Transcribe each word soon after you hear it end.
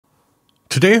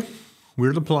Today,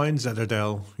 we're deploying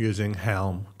Zitadel using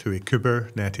Helm to a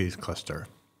Kubernetes cluster.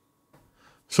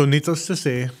 So needless to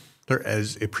say, there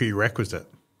is a prerequisite.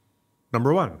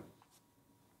 Number one,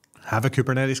 have a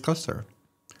Kubernetes cluster.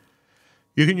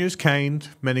 You can use Kind,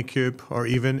 minikube, or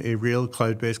even a real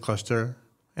cloud-based cluster,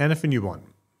 anything you want.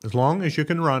 As long as you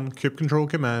can run kubectl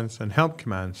commands and helm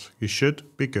commands, you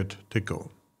should be good to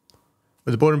go.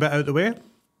 With the boring bit out of the way,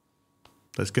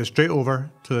 let's get straight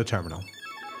over to the terminal.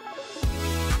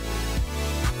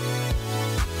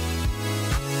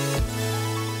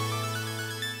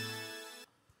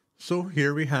 So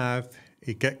here we have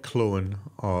a git clone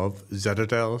of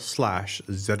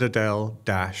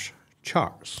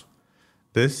zitadel/zitadel-charts.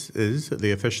 This is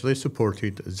the officially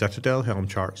supported Zitadel Helm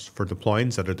charts for deploying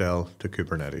Zitadel to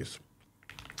Kubernetes.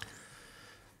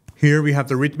 Here we have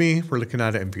the README, we're looking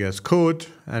at it in VS Code,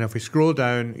 and if we scroll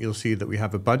down, you'll see that we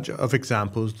have a bunch of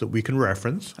examples that we can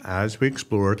reference as we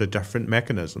explore the different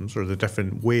mechanisms or the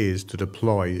different ways to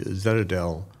deploy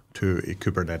Zitadel to a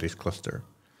Kubernetes cluster.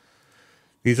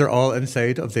 These are all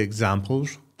inside of the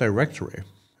examples directory.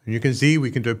 And you can see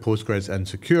we can do Postgres and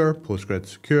secure, Postgres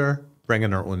secure, bring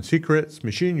in our own secrets,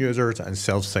 machine users, and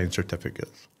self-signed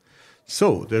certificates.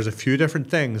 So there's a few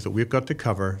different things that we've got to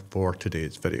cover for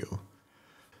today's video.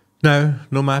 Now,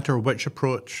 no matter which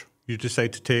approach you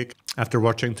decide to take after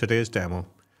watching today's demo,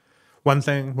 one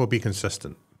thing will be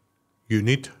consistent. You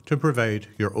need to provide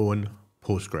your own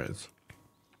Postgres.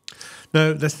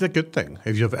 Now, this is a good thing.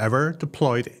 If you've ever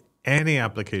deployed any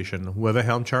application with a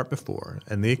Helm chart before,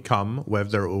 and they come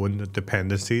with their own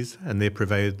dependencies and they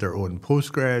provide their own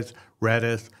Postgres,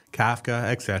 Redis, Kafka,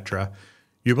 etc.,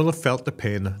 you will have felt the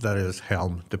pain that is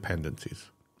Helm dependencies.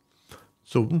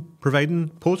 So providing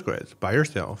Postgres by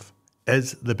yourself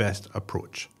is the best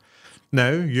approach.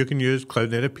 Now you can use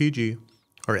Cloud Native PG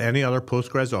or any other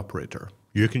Postgres operator.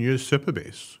 You can use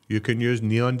Supabase, you can use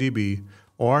NeonDB,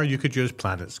 or you could use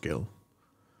PlanetScale.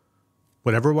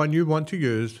 Whatever one you want to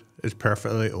use is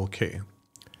perfectly okay.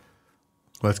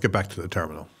 Let's get back to the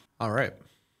terminal. All right,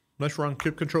 let's run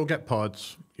kubectl get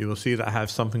pods. You will see that I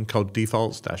have something called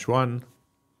defaults-1.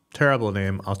 Terrible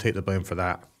name, I'll take the blame for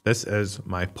that. This is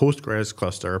my Postgres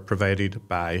cluster provided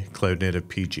by Cloud Native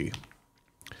PG.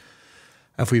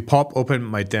 If we pop open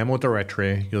my demo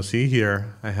directory, you'll see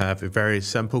here I have a very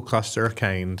simple cluster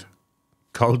kind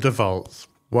called defaults,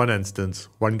 1 instance,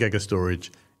 1 gig of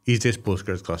storage, easiest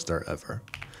Postgres cluster ever.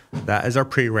 That is our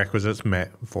prerequisites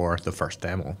met for the first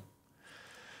demo.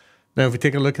 Now, if we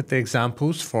take a look at the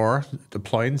examples for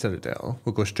deploying Zitadel,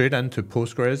 we'll go straight into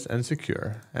Postgres and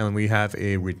secure, and we have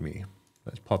a README.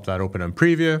 Let's pop that open in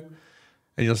preview,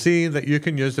 and you'll see that you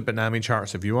can use the Bitnami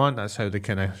charts if you want. That's how they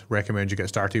kind of recommend you get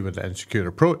started with the insecure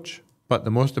approach. But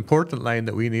the most important line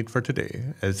that we need for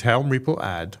today is helm repo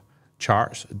add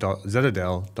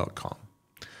charts.zitadel.com.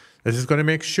 This is going to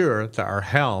make sure that our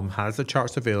Helm has the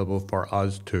charts available for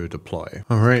us to deploy.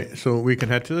 All right, so we can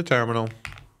head to the terminal,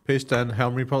 paste in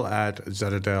helm repo add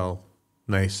Zitadel,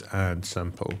 nice and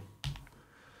simple.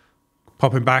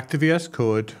 Popping back to VS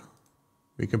Code,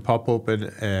 we can pop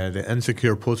open the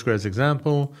insecure Postgres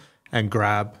example and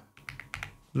grab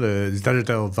the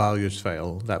Zitadel values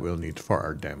file that we'll need for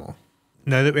our demo.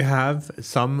 Now that we have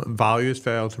some values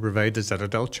file to provide the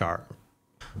Zitadel chart,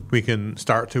 we can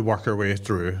start to work our way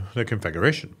through the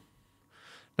configuration.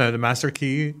 Now, the master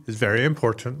key is very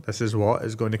important. This is what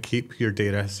is going to keep your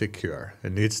data secure.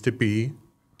 It needs to be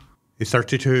a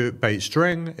 32-byte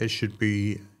string. It should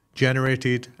be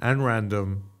generated and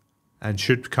random and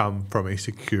should come from a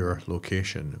secure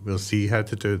location. We'll see how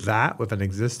to do that with an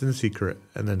existing secret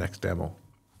in the next demo.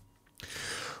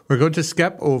 We're going to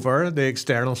skip over the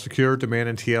external secure domain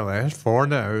and TLS for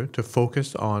now to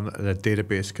focus on the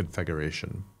database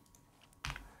configuration.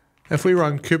 If we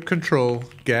run kubectl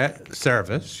get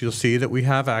service, you'll see that we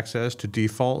have access to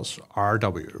defaults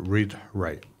RW, read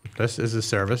write. This is a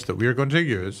service that we are going to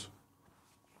use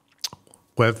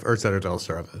with our Zitadel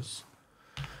service.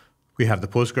 We have the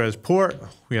Postgres port,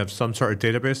 we have some sort of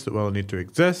database that will need to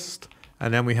exist,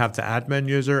 and then we have the admin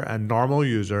user and normal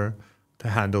user to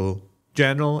handle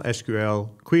general SQL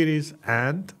queries,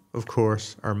 and of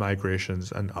course our migrations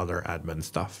and other admin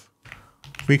stuff.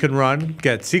 We can run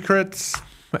get secrets,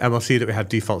 and we'll see that we have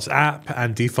defaults app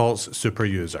and defaults super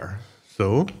user.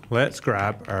 So let's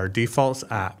grab our defaults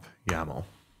app YAML.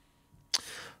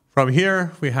 From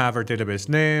here we have our database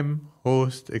name,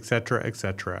 host, etc,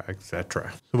 etc,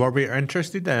 etc. So what we are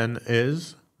interested in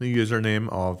is the username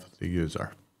of the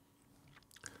user.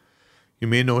 You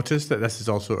may notice that this is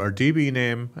also our DB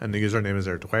name and the username is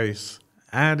there twice.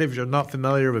 And if you're not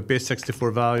familiar with base 64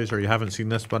 values or you haven't seen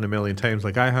this one a million times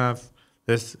like I have,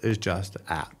 this is just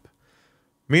app.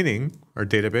 meaning our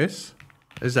database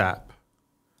is app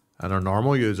and our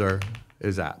normal user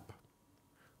is app.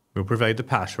 We'll provide the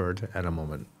password in a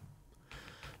moment.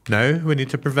 Now we need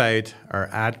to provide our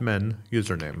admin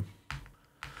username.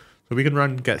 So we can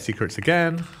run get secrets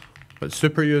again, but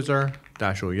superuser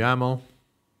 -o YAML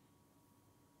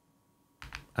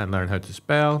and learn how to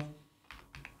spell.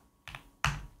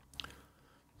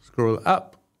 Scroll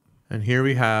up and here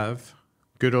we have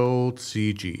good old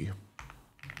CG.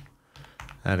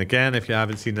 And again, if you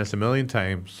haven't seen this a million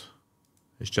times,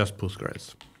 it's just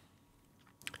Postgres.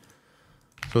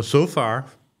 So far,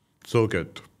 so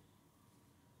good.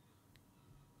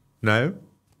 Now,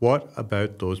 what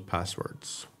about those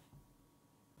passwords?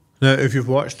 Now, if you've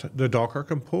watched the Docker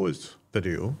Compose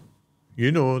video,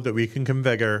 you know that we can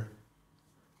configure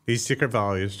these secret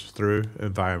values through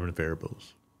environment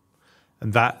variables.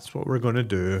 And that's what we're going to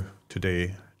do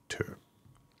today too.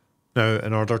 Now,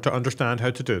 in order to understand how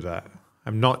to do that,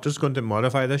 I'm not just going to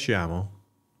modify this YAML,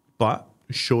 but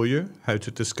show you how to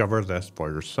discover this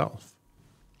for yourself.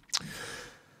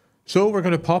 So we're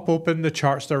going to pop open the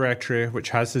charts directory, which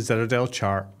has the zitadel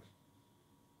chart,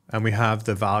 and we have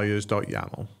the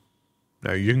values.yaml.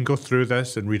 Now you can go through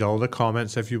this and read all the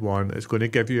comments if you want. It's going to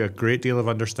give you a great deal of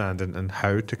understanding on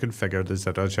how to configure the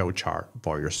zitadel chart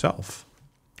for yourself.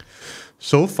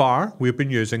 So far, we've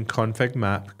been using config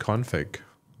map config,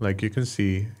 like you can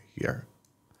see here.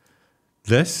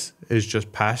 This is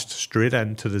just passed straight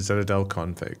into the zitadel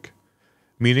config,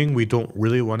 meaning we don't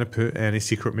really want to put any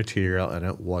secret material in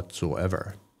it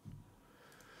whatsoever.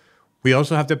 We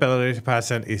also have the ability to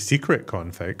pass in a secret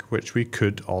config, which we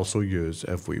could also use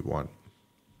if we want.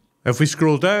 If we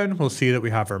scroll down, we'll see that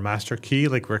we have our master key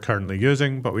like we're currently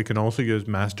using, but we can also use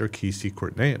master key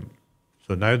secret name.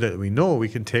 So now that we know, we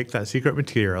can take that secret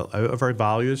material out of our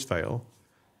values file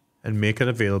and make it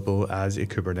available as a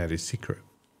Kubernetes secret.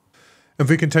 If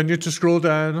we continue to scroll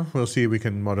down, we'll see we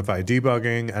can modify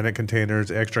debugging, init containers,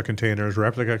 extra containers,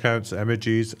 replica counts,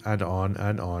 images, and on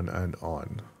and on and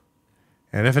on.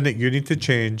 Anything that you need to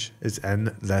change is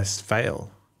in this file.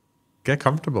 Get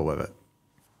comfortable with it.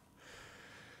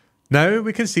 Now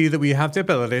we can see that we have the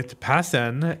ability to pass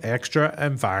in extra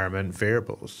environment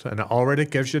variables, and it already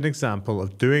gives you an example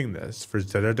of doing this for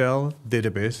Zitadel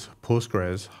Database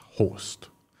Postgres Host.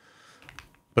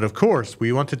 But of course,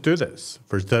 we want to do this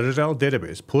for Zitadel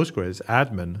Database Postgres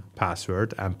Admin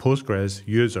Password and Postgres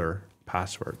User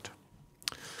Password.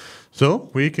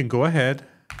 So we can go ahead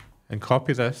and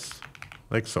copy this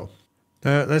like so.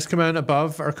 Now let's come in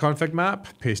above our config map,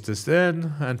 paste this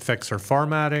in and fix our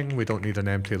formatting. We don't need an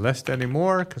empty list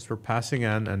anymore because we're passing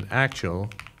in an actual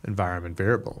environment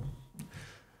variable.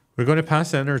 We're going to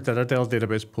pass in our Zitadel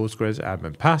Database Postgres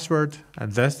admin password,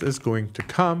 and this is going to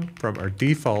come from our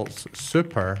defaults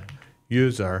super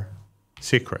user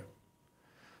secret.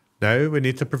 Now we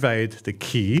need to provide the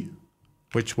key,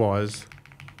 which was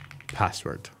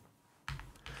password.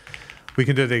 We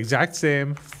can do the exact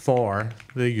same for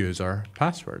the user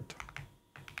password.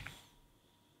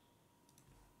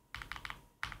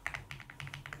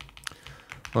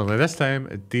 Only this time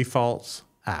it defaults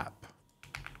app.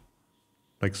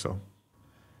 Like so.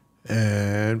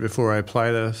 And before I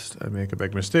apply this, I make a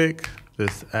big mistake.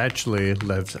 This actually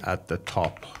lives at the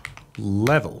top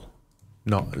level,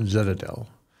 not Zitadel.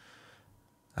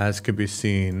 As can be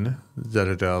seen,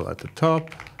 Zitadel at the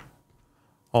top,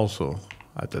 also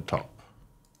at the top.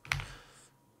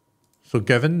 So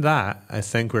given that, I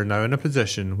think we're now in a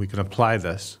position we can apply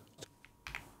this.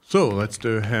 So let's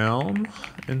do Helm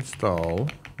install.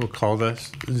 We'll call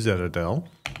this Zitadel.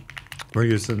 We're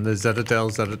using the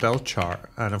zitadel-chart,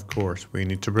 and of course we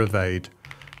need to provide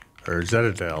our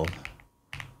Zitadel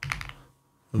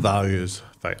values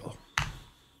file,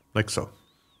 like so.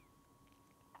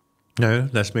 Now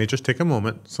this may just take a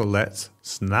moment, so let's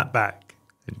snap back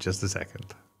in just a second.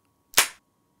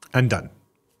 And done.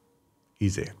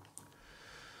 Easy.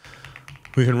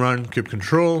 We can run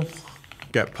kubectl,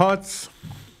 get pods.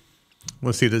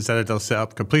 We'll see the Zitadel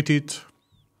setup completed.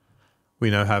 We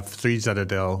now have 3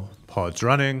 Zitadel pods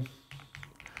running,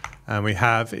 and we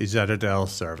have a Zitadel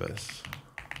service.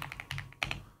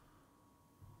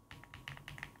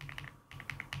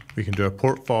 We can do a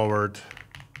port forward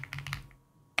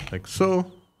like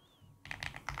so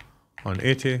on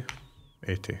 80,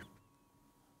 80.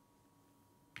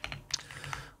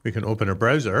 We can open a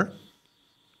browser,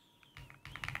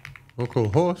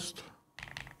 localhost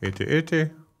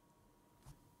 8080.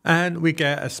 And we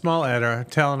get a small error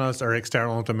telling us our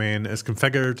external domain is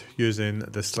configured using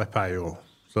the slip.io.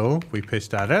 So we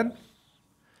paste that in.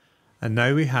 And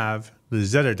now we have the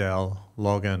Zitadel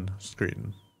login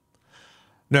screen.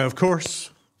 Now, of course,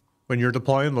 when you're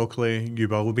deploying locally, you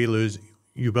will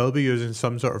be using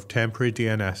some sort of temporary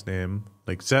DNS name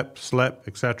like zip, slip,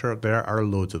 etc. There are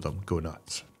loads of them. Go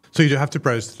nuts. So you do have to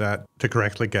browse to that to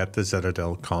correctly get the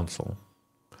Zitadel console.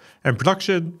 In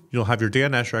production, you'll have your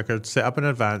DNS records set up in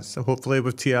advance, hopefully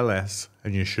with TLS,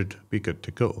 and you should be good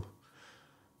to go.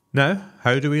 Now,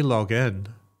 how do we log in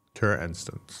to our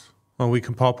instance? Well, we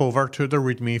can pop over to the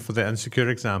README for the insecure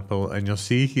example, and you'll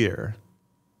see here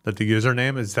that the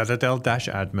username is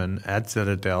zitadel-admin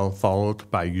 @zitadel followed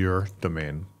by your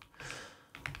domain.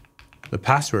 The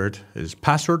password is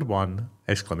password1 !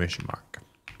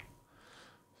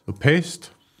 So paste.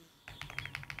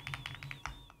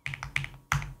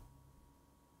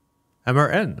 And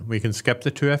we're in. We can skip the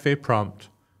 2FA prompt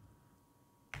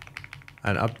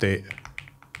and update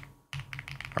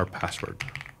our password.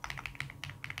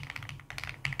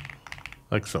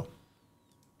 Like so.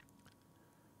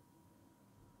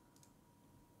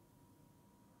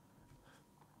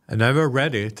 And now we're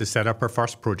ready to set up our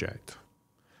first project.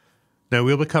 Now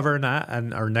we'll be covering that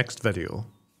in our next video.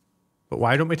 But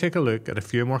why don't we take a look at a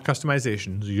few more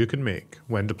customizations you can make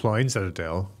when deploying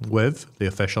Zitadel with the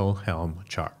official Helm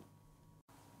chart.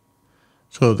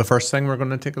 So the first thing we're going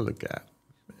to take a look at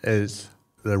is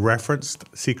the referenced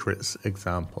secrets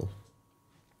example.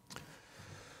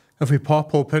 If we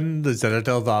pop open the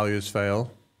Zitadel values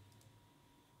file,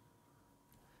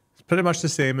 it's pretty much the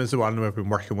same as the one we've been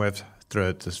working with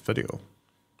throughout this video.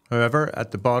 However,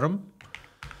 at the bottom,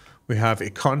 we have a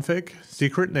config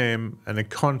secret name and a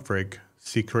config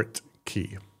secret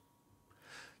key.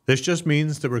 This just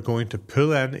means that we're going to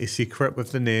pull in a secret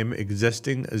with the name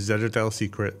existing Zitadel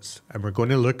secrets, and we're going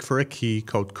to look for a key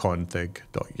called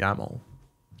config.yaml.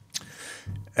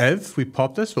 If we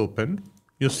pop this open,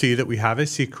 you'll see that we have a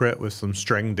secret with some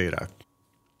string data.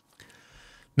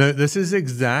 Now, this is the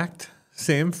exact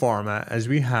same format as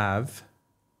we have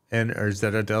in our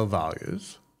Zitadel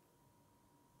values,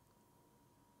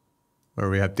 where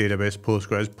we have database,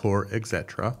 Postgres, port,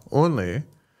 etc. Only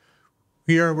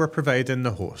here we're providing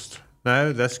the host.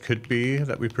 Now this could be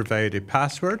that we provide a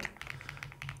password,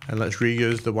 and let's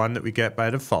reuse the one that we get by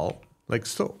default, like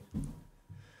so.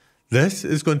 This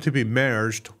is going to be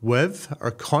merged with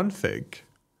our config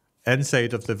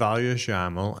inside of the values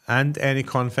YAML and any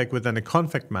config within a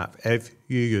config map if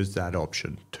you use that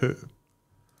option too.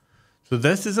 So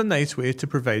this is a nice way to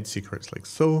provide secrets like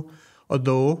so,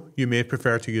 although you may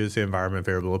prefer to use the environment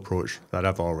variable approach that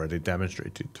I've already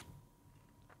demonstrated.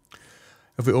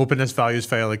 If we open this values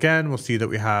file again, we'll see that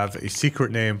we have a secret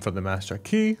name for the master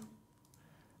key,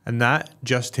 and that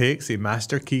just takes a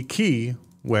master key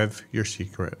with your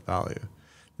secret value.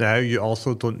 Now, you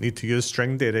also don't need to use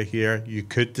string data here. You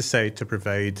could decide to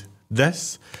provide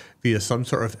this via some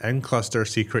sort of in-cluster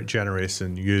secret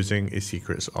generation using a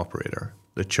secrets operator.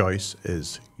 The choice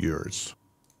is yours.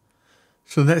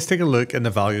 So let's take a look in the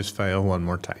values file one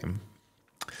more time.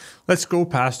 Let's go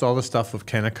past all the stuff we've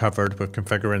kind of covered with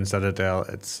configuring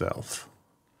Zitadel itself.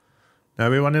 Now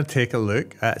we want to take a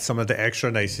look at some of the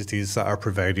extra niceties that are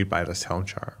provided by this Helm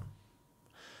chart.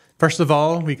 First of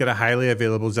all, we get a highly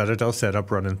available Zitadel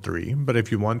setup running 3, but if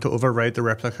you want to override the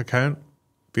replica count,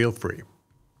 feel free.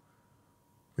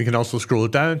 We can also scroll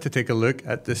down to take a look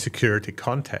at the security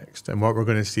context, and what we're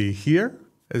going to see here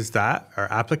is that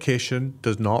our application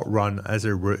does not run as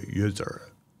a root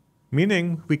user,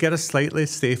 meaning we get a slightly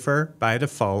safer by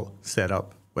default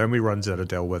setup when we run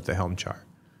Zitadel with the Helm chart,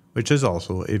 which is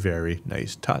also a very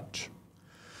nice touch.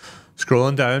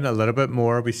 Scrolling down a little bit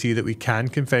more, we see that we can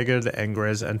configure the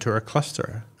ingress into our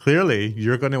cluster. Clearly,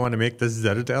 you're going to want to make this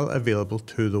Zitadel available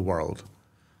to the world.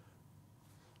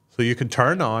 So you can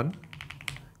turn on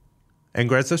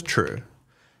ingress as true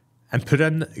and put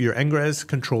in your ingress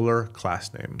controller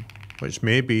class name, which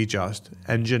may be just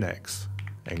nginx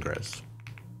ingress.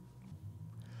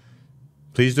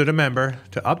 Please do remember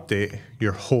to update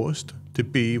your host to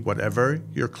be whatever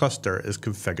your cluster is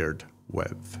configured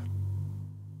with.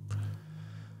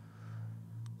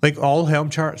 Like all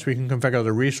Helm charts, we can configure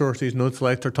the resources, node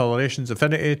selector, tolerations,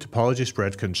 affinity, topology,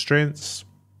 spread constraints,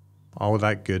 all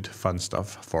that good fun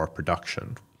stuff for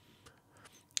production.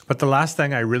 But the last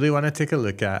thing I really want to take a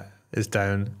look at is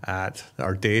down at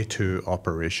our day 2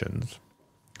 operations.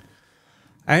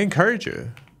 I encourage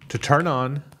you to turn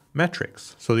on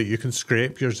metrics so that you can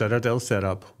scrape your Zitadel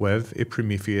setup with a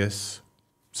Prometheus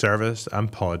service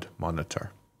and pod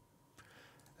monitor.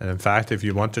 And in fact, if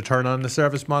you want to turn on the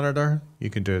service monitor,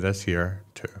 you can do this here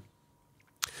too.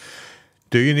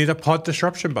 Do you need a pod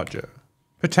disruption budget?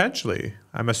 Potentially.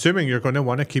 I'm assuming you're going to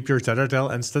want to keep your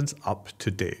Zitadel instance up to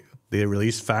date. They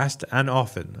release fast and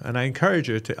often, and I encourage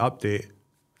you to update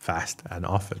fast and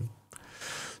often.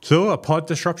 So a pod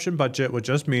disruption budget would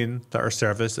just mean that our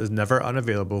service is never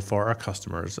unavailable for our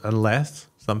customers unless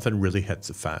something really hits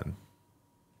the fan.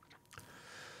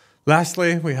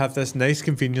 Lastly, we have this nice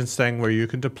convenience thing where you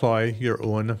can deploy your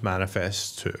own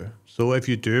manifests too. So if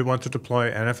you do want to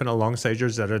deploy anything alongside your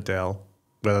Zitadel,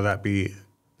 whether that be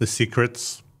the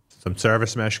secrets, some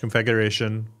service mesh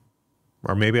configuration,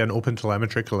 or maybe an open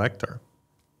telemetry collector,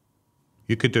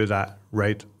 you could do that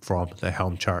right from the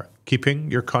Helm chart,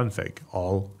 keeping your config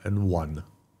all in one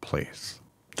place.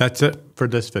 That's it for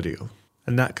this video.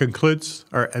 And that concludes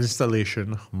our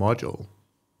installation module.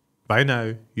 By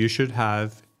now, you should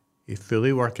have a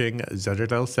fully working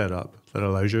Zitadel setup that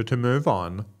allows you to move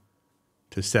on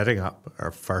to setting up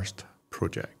our first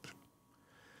project.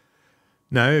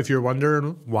 Now, if you're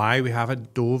wondering why we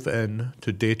haven't dove in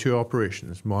to day 2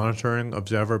 operations, monitoring,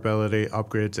 observability,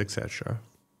 upgrades, etc.,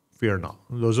 fear not.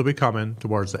 Those will be coming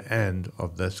towards the end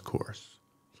of this course.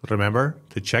 So remember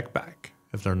to check back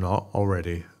if they're not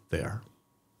already there.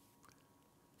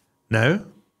 Now,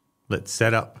 let's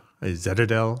set up a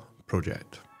Zitadel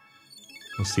project.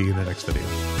 We'll see you in the next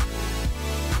video.